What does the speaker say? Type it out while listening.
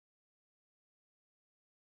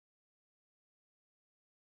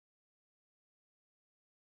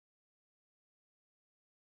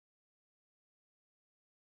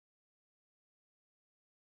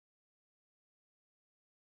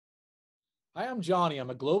Hi, I'm Johnny. I'm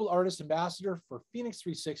a global artist ambassador for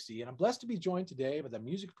FENIX360, and I'm blessed to be joined today by the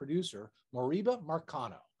music producer, MORIBA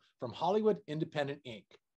Marcano from Hollywood Independent Inc.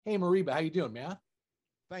 Hey, MORIBA, how you doing, man?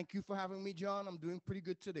 Thank you for having me, John. I'm doing pretty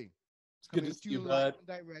good today. It's good to Coming see to you, you live bud.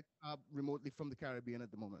 and direct remotely from the Caribbean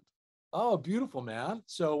at the moment. Oh, beautiful, man.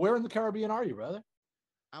 So where in the Caribbean are you, brother?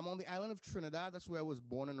 I'm on the island of Trinidad. That's where I was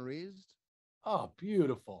born and raised. Oh,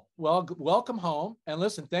 beautiful. Well, welcome home. And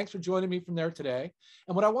listen, thanks for joining me from there today.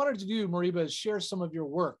 And what I wanted to do, MORIBA, is share some of your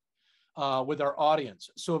work with our audience.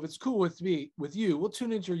 So if it's cool with you, we'll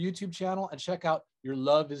tune into your YouTube channel and check out Your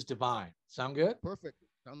Love is Divine. Sound good? Perfect.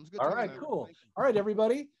 Sounds good All to me, right, man. cool. Thank you. All right,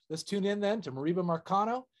 everybody, let's tune in then to Mariba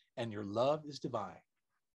Marcano and Your Love is Divine.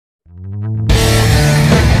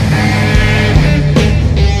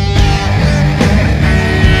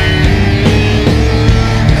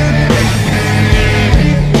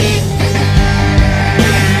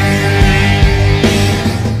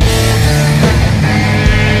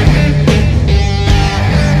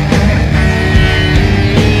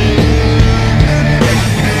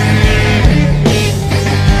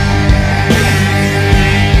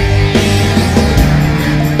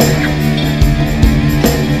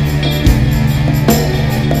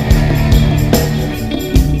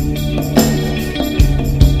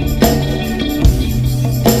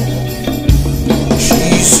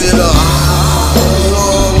 She said,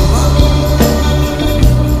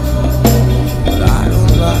 but I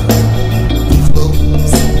don't like the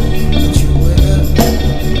clothes that you wear.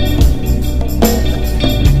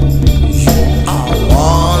 I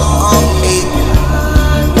wanna make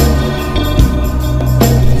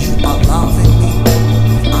you are loving me.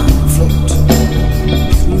 I'm floating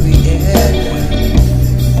through the air.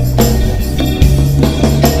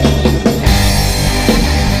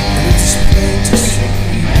 And it's plain to see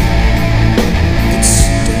it's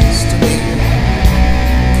destiny,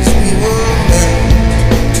 'cause we were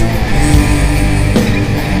meant to be.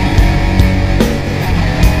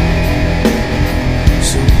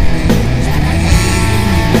 So please believe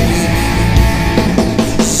me,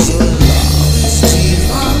 'cause your love is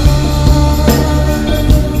divine.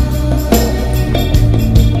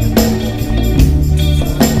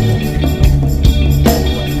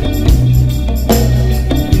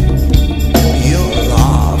 Your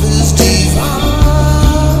love is divine.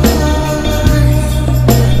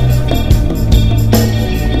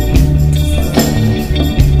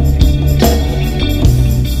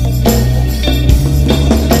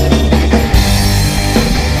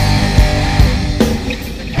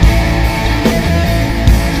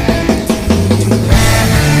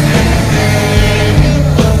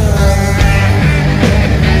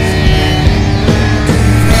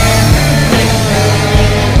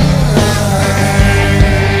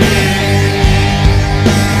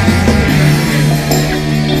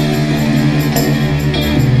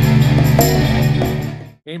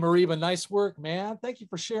 Hey, Mariba, nice work, man. Thank you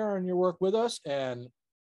for sharing your work with us and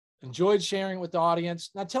enjoyed sharing it with the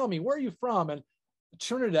audience. Now tell me, where are you from? And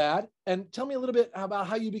Trinidad, and tell me a little bit about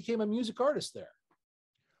how you became a music artist there.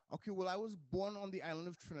 Okay, well, I was born on the island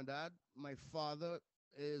of Trinidad. My father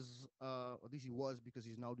is, at least he was because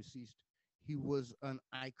he's now deceased. He was an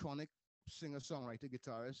iconic singer, songwriter,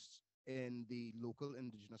 guitarist in the local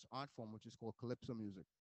indigenous art form, which is called calypso music.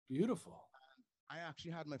 Beautiful. I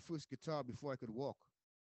actually had my first guitar before I could walk.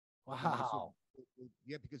 So Wow.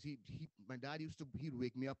 yeah, because my dad he'd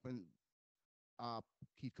wake me up and uh,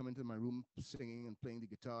 he'd come into my room singing and playing the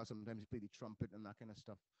guitar. Sometimes he played the trumpet and that kind of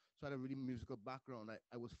stuff. So I had a really musical background.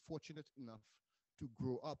 I was fortunate enough to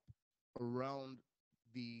grow up around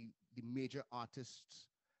the major artists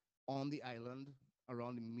on the island,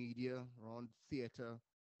 around the media, around theater,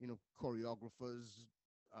 choreographers,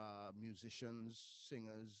 musicians,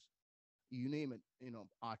 singers, you name it,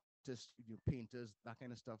 artists, painters, that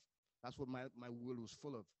kind of stuff. That's what my world was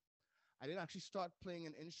full of. I didn't actually start playing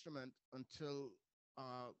an instrument until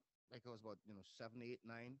like I was about 7, 8,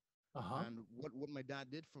 9. Uh-huh. And what my dad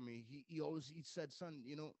did for me, he said, son,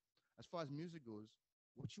 as far as music goes,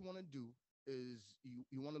 what you want to do is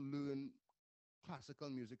you want to learn classical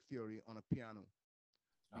music theory on a piano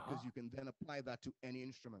Uh-huh. because you can then apply that to any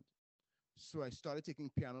instrument. So I started taking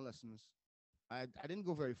piano lessons. I didn't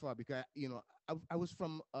go very far because I was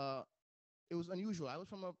from it was unusual.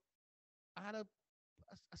 I had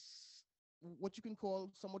what you can call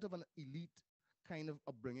somewhat of an elite kind of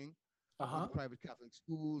upbringing. I went Uh-huh. to private Catholic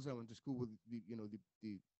schools. I went to school with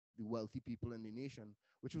the wealthy people in the nation,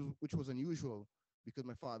 which was unusual because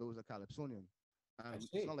my father was a Calypsonian, I and see.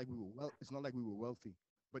 it's not like we were wealthy,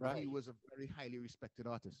 but he Right. was a very highly respected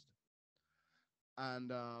artist. And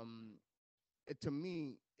to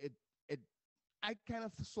me, it I kind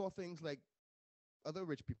of saw things like other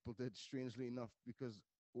rich people did, strangely enough, because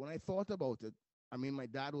when I thought about it, I mean, my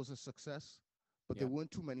dad was a success, but Yeah. there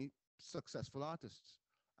weren't too many successful artists,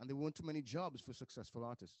 and there weren't too many jobs for successful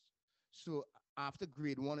artists. So after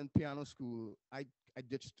grade one in piano school, I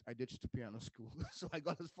ditched the piano school. So I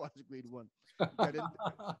got as far as grade one. I didn't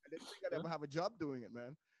think I'd Yeah. ever have a job doing it,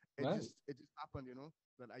 man. Right. It just happened,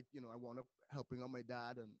 that I wound up helping out my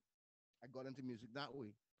dad, and I got into music that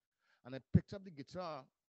way. And I picked up the guitar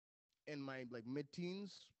in my like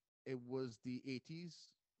mid-teens. It was the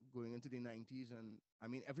 80s going into the 90s, and I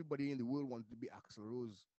mean everybody in the world wanted to be Axl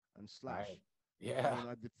Rose and Slash. Right. Yeah.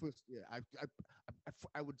 At the first, yeah,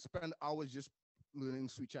 I would spend hours just learning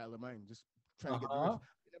 "Sweet Child of Mine," just trying to get the riff. Uh-huh.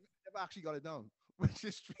 Never actually got it down, which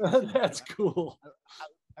is strange. That's cool.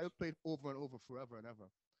 I would play it over and over forever and ever.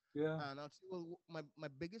 Yeah. And I'll say, well, my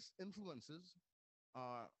biggest influences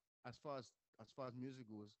are as far as music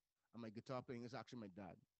goes, and my guitar playing is actually my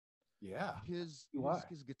dad. Yeah. His Why? his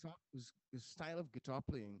his guitar his style of guitar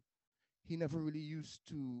playing, he never really used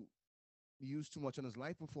to use too much on his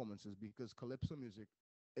live performances because calypso music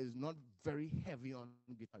is not very heavy on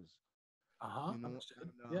guitars, Uh-huh. and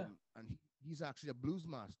Understood. Yeah. he's actually a blues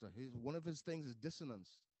master. His One of his things is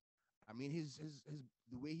dissonance. I mean, his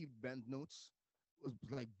the way he bent notes was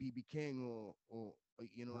like BB King or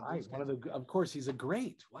Right. those One of kinds of the, guys. of course, he's a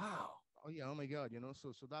great. Wow. Oh yeah, oh my God,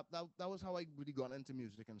 so that was how I really got into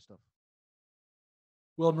music and stuff.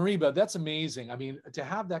 Well, Mariba, that's amazing. I mean, to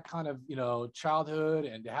have that kind of, childhood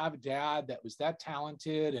and to have a dad that was that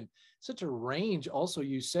talented and such a range also,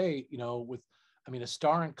 you say, with, I mean, a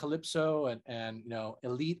star in Calypso and,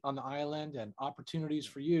 elite on the island and opportunities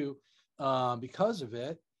Yeah. for you because of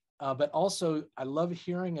it. But also, I love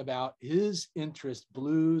hearing about his interest,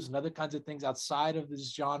 blues and other kinds of things outside of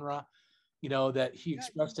this genre, that he Yeah,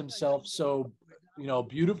 expressed yeah. himself so, My dad was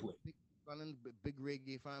beautifully. a big running big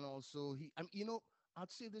reggae fan also. I'd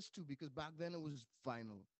say this too because back then it was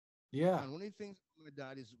vinyl. Yeah. And one of the things with my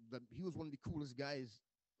dad is that he was one of the coolest guys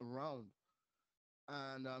around,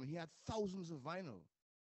 and he had thousands of vinyl.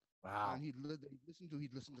 Wow. And he'd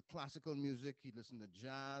listen to classical music, he'd listen to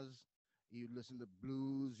jazz, he'd listen to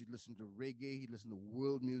blues, he'd listen to reggae, he'd listen to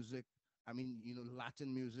world music. I mean,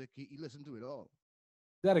 Latin music. He listened to it all.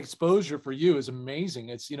 That exposure for you is amazing.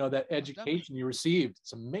 It's, that Oh, definitely. education you received.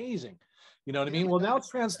 It's amazing. You know what I Yeah, mean? my Well, now dad. it's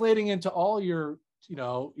translating into all your,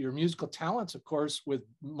 your musical talents, of course, with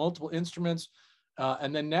multiple instruments,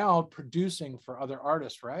 and then now producing for other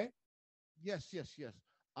artists, right? Yes, yes, yes.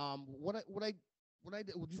 What I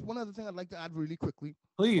did, just one other thing I'd like to add really quickly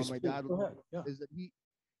about Please, my please dad go ahead. Yeah. is that he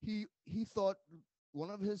thought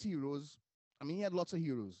one of his heroes. I mean, he had lots of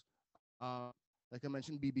heroes. Like I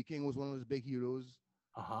mentioned, BB King was one of his big heroes.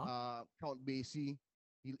 Uh-huh. Count Basie,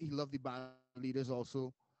 he loved the band leaders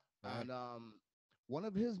also, Right. and one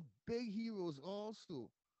of his big heroes also,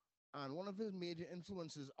 and one of his major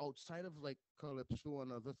influences outside of like calypso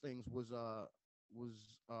and other things was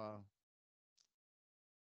oh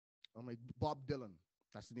my Bob Dylan.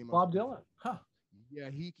 That's the name of. Bob Dylan. Huh. Yeah,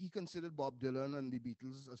 he considered Bob Dylan and the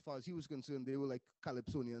Beatles, as far as he was concerned, they were like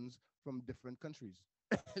calypsonians from different countries.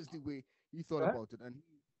 Is the way he thought Okay. about it. And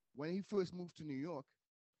when he first moved to New York,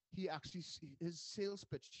 he actually his sales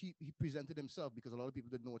pitch he presented himself because a lot of people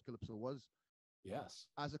didn't know what calypso was Yes.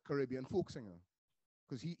 as a Caribbean folk singer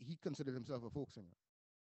because he considered himself a folk singer.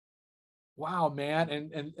 Wow, man.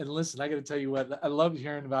 And listen, I got to tell you what, I love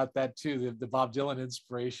hearing about that too, the Bob Dylan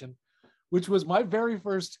inspiration, which was my very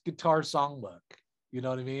first guitar songbook. You know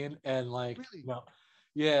what I mean? And like, Really?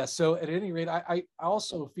 yeah. So at any rate, I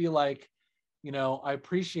also feel like, I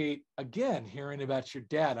appreciate again hearing about your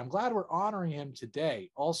dad. I'm glad we're honoring him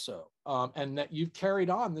today also. And that you've carried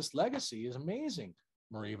on this legacy is amazing,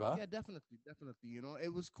 Mariba. Yeah, definitely, definitely.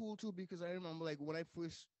 It was cool too because I remember like when I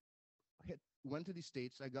first went to the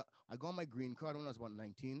States, I got my green card when I was about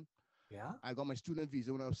 19. Yeah. I got my student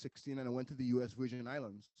visa when I was 16, and I went to the U.S. Virgin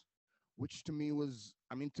Islands, which to me was,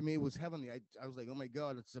 I mean, to me it was heavenly. I was like, oh my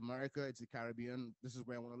God, it's America, it's the Caribbean. This is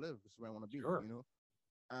where I want to live. This is where I want to be, Sure.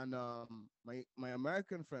 And my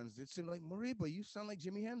American friends, they'd say like, Mariba, you sound like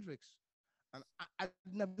Jimi Hendrix. And I'd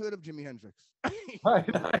never heard of Jimi Hendrix. Right,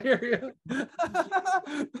 I hear you.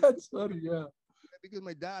 That's funny, yeah. Because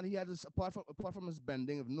my dad, he had this, apart from his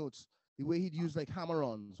bending of notes, the way he'd use like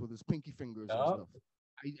hammer-ons with his pinky fingers and Yep. stuff.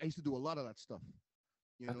 I used to do a lot of that stuff,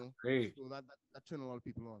 That's great. So that turned a lot of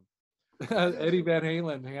people on. Eddie Anyway, Van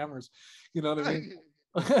Halen hammers. You know what I mean?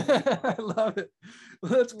 so I love it.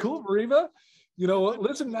 Well, that's cool, so Mariva. I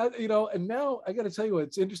Listen, and now I got to tell you,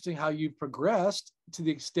 it's interesting how you progressed to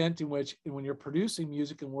the extent in which when you're producing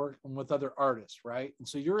music and working with other artists, right? And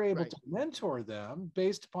so you're able right. to mentor them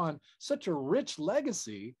based upon such a rich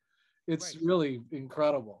legacy. It's Right. really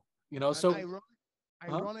incredible, you know. And So, huh?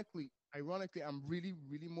 ironically, I'm really,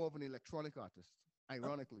 really more of an electronic artist.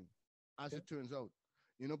 Ironically, as Yeah. it turns out,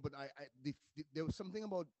 But there was something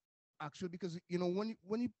about actually because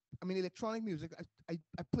I mean, electronic music.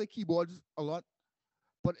 I play keyboards a lot,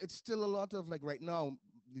 but it's still a lot of like right now.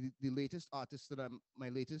 The latest artist that my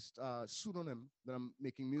latest pseudonym that I'm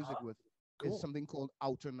making music with is Cool. something called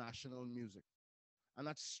Outer National Music, and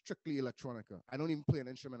that's strictly electronica. I don't even play an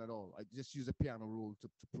instrument at all. I just use a piano roll to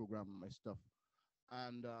program my stuff.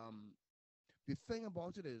 And the thing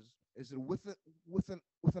about it is that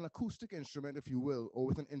with an acoustic instrument, if you will, or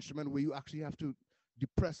with an instrument where you actually have to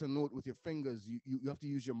depress a note with your fingers, you have to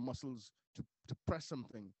use your muscles to press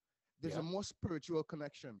something. There's Yeah. a more spiritual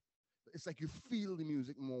connection. It's like you feel the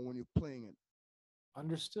music more when you're playing it.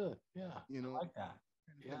 Understood. Yeah. You I know, like that.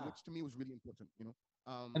 Yeah. which to me was really important. And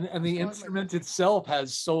As the far as my instrument itself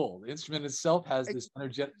has soul. The instrument itself has ex- this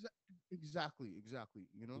energetic. exactly. Yeah, I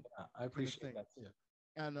Kind of appreciate thing. that too.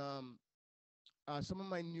 And some of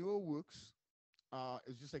my newer works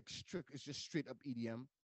is just like it's just straight up EDM.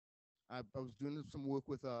 I was doing some work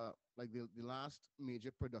with like the last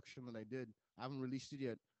major production that I did. I haven't released it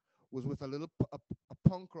yet. Was with a a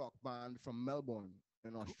punk rock band from Melbourne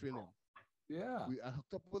in Australia. Yeah. I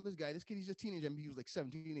hooked up with this guy. This kid, he's a teenager. He was like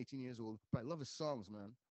 17, 18 years old. But I love his songs,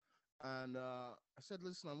 man. And I said,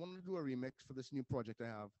 listen, I wanted to do a remix for this new project I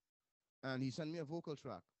have. And he sent me a vocal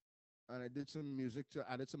track. And I did some music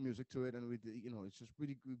added some music to it. And we did, it's just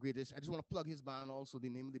really great. I just want to plug his band also. The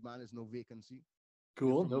name of the band is No Vacancy. They're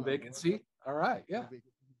Cool. from No Melbourne. vacancy. All right. No Yeah.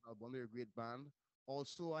 Vacancy from Melbourne. They're a great band.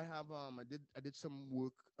 Also, I did some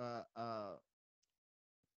work.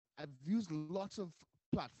 I've used lots of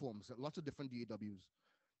platforms, lots of different DAWs.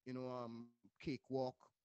 Cakewalk,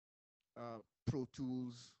 Pro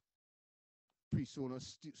Tools, Presona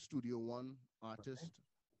Studio One artist.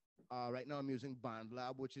 Right now, I'm using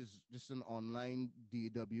BandLab, which is just an online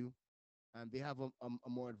DAW, and they have a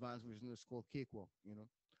more advanced version that's called Cakewalk.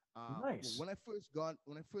 Nice. When I first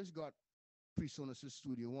got Presona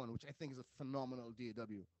Studio One, which I think is a phenomenal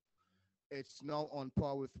DAW, it's now on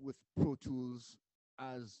par with Pro Tools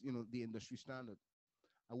as the industry standard.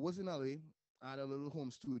 I was in LA. I had a little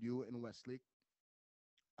home studio in Westlake,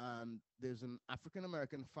 and there's an African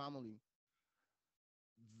American family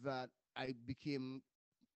that I became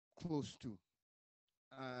close to.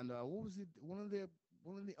 And what was it? One of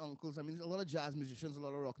the uncles. I mean, a lot of jazz musicians, a lot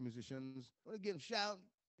of rock musicians. Again, shout,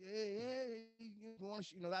 hey,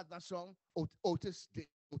 that song, Otis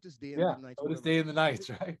Day and Yeah. Midnight, Oh, this whatever. day and the nights,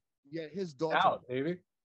 right? Yeah, his daughter. Out, baby.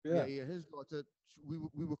 Yeah, Yeah. his daughter. We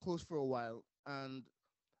were close for a while, and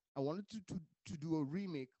I wanted to do a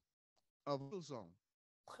remake of a song,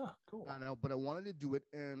 Huh, cool. but I wanted to do it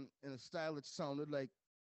in a style that sounded like,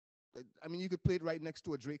 I mean, you could play it right next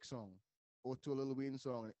to a Drake song or to a Lil Wayne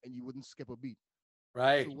song, and you wouldn't skip a beat.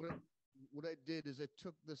 Right. So what I did is I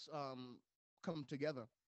took this Come Together,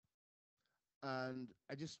 and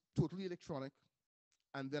I just totally electronic,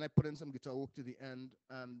 and then I put in some guitar work to the end,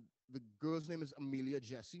 and the girl's name is Amelia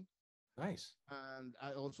Jessie. Nice. And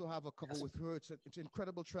I also have a cover with her. It's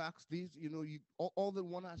incredible tracks. These, all that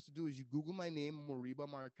one has to do is you Google my name, Moriba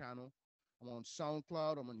Marcano. I'm on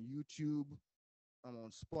SoundCloud. I'm on YouTube. I'm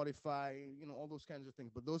on Spotify. All those kinds of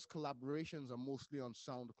things. But those collaborations are mostly on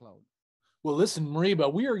SoundCloud. Well, listen,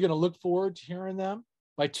 Mariba, we are going to look forward to hearing them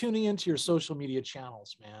by tuning into your social media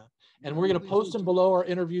channels, man. And we're going to post them below our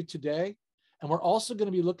interview today. And we're also going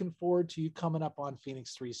to be looking forward to you coming up on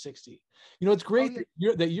FENIX360. It's great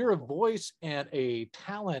that you're a voice and a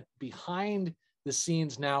talent behind the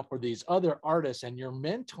scenes now for these other artists, and your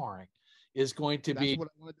mentoring is going to be what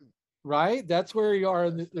I want to do. Right. That's where you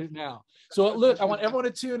are now. So look, I want everyone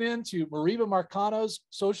to tune in to Moriba Marcano's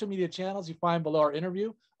social media channels you find below our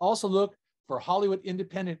interview. Also look for Hollywood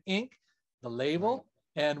Independent Inc., the label. Right.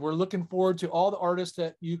 And we're looking forward to all the artists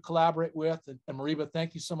that you collaborate with. And Moriba,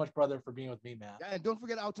 thank you so much, brother, for being with me, man. Yeah, and don't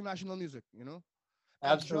forget Outer National Music,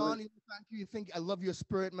 Absolutely. And John, thank you. I love your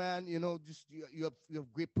spirit, man. Just you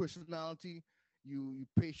have great personality. You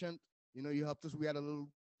patient. You helped us. We had a little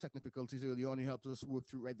technical difficulties early on. You helped us work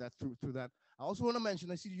through that. I also want to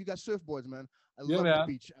mention, I see you got surfboards, man. I love the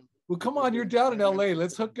beach. Well, come on, you're down in LA.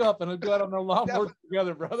 Let's hook up and go out on a longboard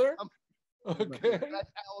together, brother. Okay. I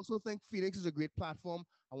also think FENIX is a great platform.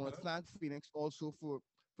 I want to thank FENIX also for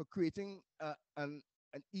creating an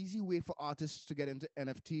easy way for artists to get into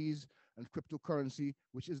NFTs and cryptocurrency,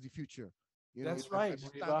 which is the future. That's right.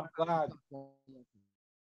 I'm glad.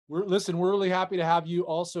 We're really happy to have you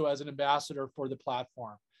also as an ambassador for the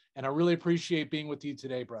platform. And I really appreciate being with you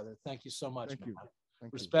today, brother. Thank you so much. Thank you.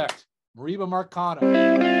 Respect. Moriba Marcano.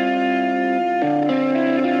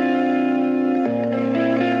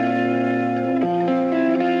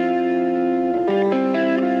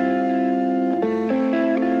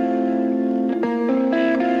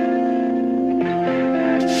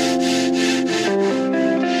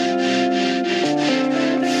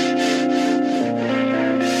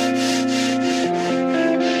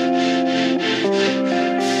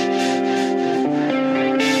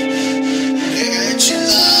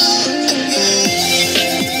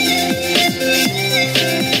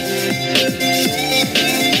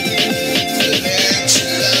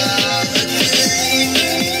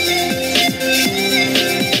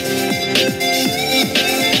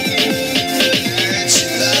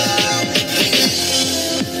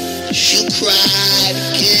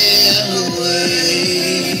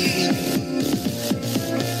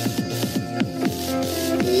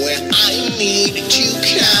 need to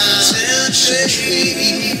concentrate.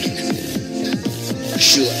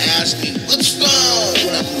 She'll ask me what's wrong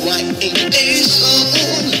when I'm writing a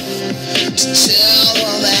song, to tell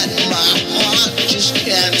her that my heart just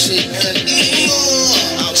can't take anymore.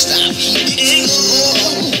 I'll stop keeping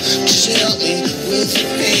on. Just help me with the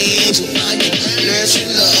pain so I can